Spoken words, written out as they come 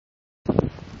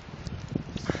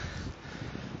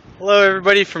Hello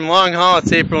everybody from Long Haul.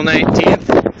 It's April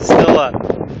 19th. Still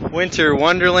a winter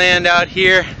wonderland out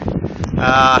here.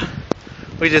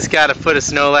 We just got a foot of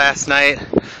snow last night,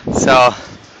 so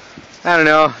I don't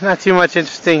know, not too much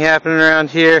interesting happening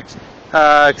around here,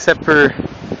 except for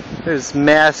there's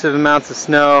massive amounts of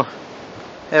snow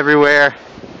everywhere.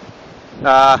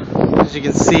 As you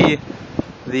can see,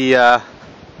 the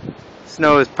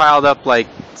snow is piled up like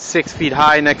 6 feet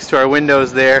high next to our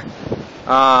windows there.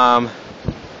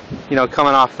 You know,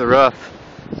 coming off the roof,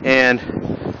 and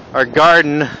our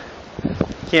garden,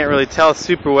 can't really tell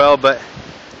super well, but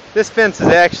this fence is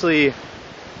actually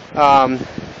 5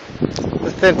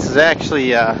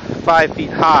 feet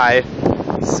high.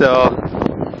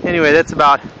 So anyway, that's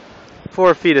about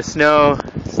 4 feet of snow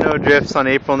drifts on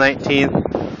April 19th.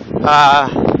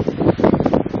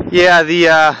 Yeah,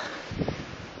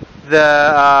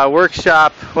 the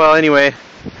workshop, well, anyway,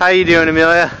 how you doing,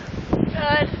 Amelia?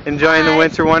 Good. Enjoying the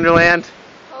winter wonderland?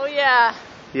 Oh yeah.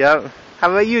 Yep. How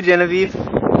about you, Genevieve?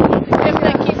 Giving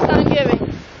that keeps on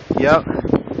giving. Yep.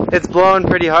 It's blowing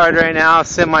pretty hard right now,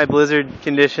 semi-blizzard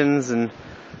conditions, and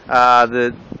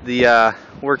the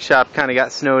workshop kind of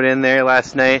got snowed in there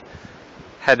last night.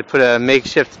 Had to put a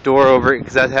makeshift door over it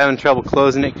because I was having trouble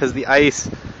closing it because of the ice.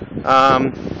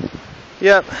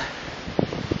 Yep.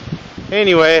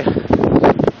 Anyway,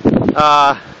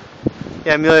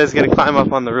 yeah, Amelia's gonna climb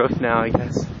up on the roof now, I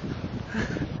guess.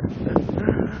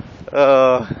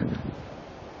 I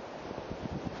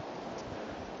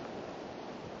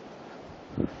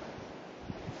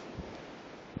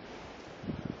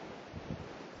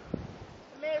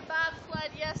made a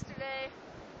bobsled yesterday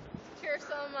to cure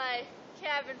some of my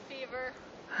cabin fever.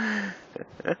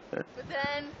 But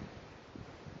then,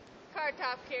 car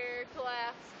top carrier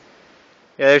collapsed.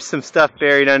 Yeah, there's some stuff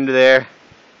buried under there.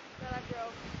 That I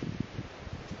broke.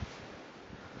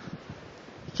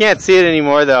 You can't see it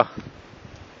anymore though.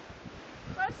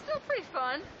 But it's still pretty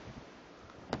fun.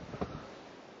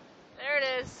 There it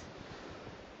is.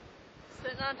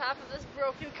 Sitting on top of this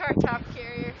broken car top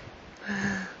carrier.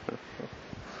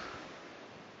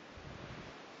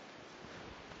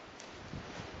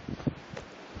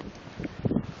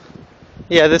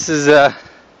 Yeah, this is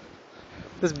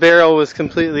this barrel was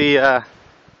completely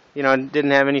you know,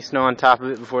 didn't have any snow on top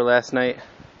of it before last night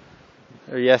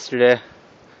or yesterday.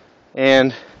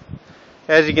 And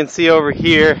as you can see over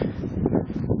here,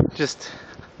 just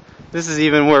this is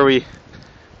even where we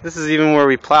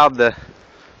plowed the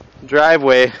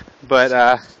driveway, but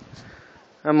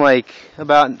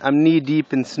I'm knee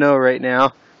deep in snow right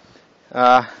now,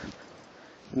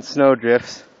 in snow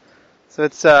drifts. So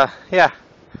it's yeah,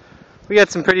 we got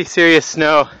some pretty serious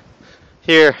snow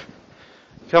here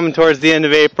coming towards the end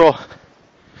of April.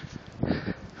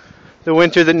 The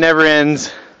winter that never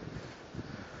ends.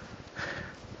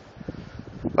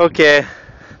 Okay,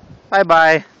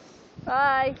 bye-bye.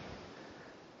 Bye.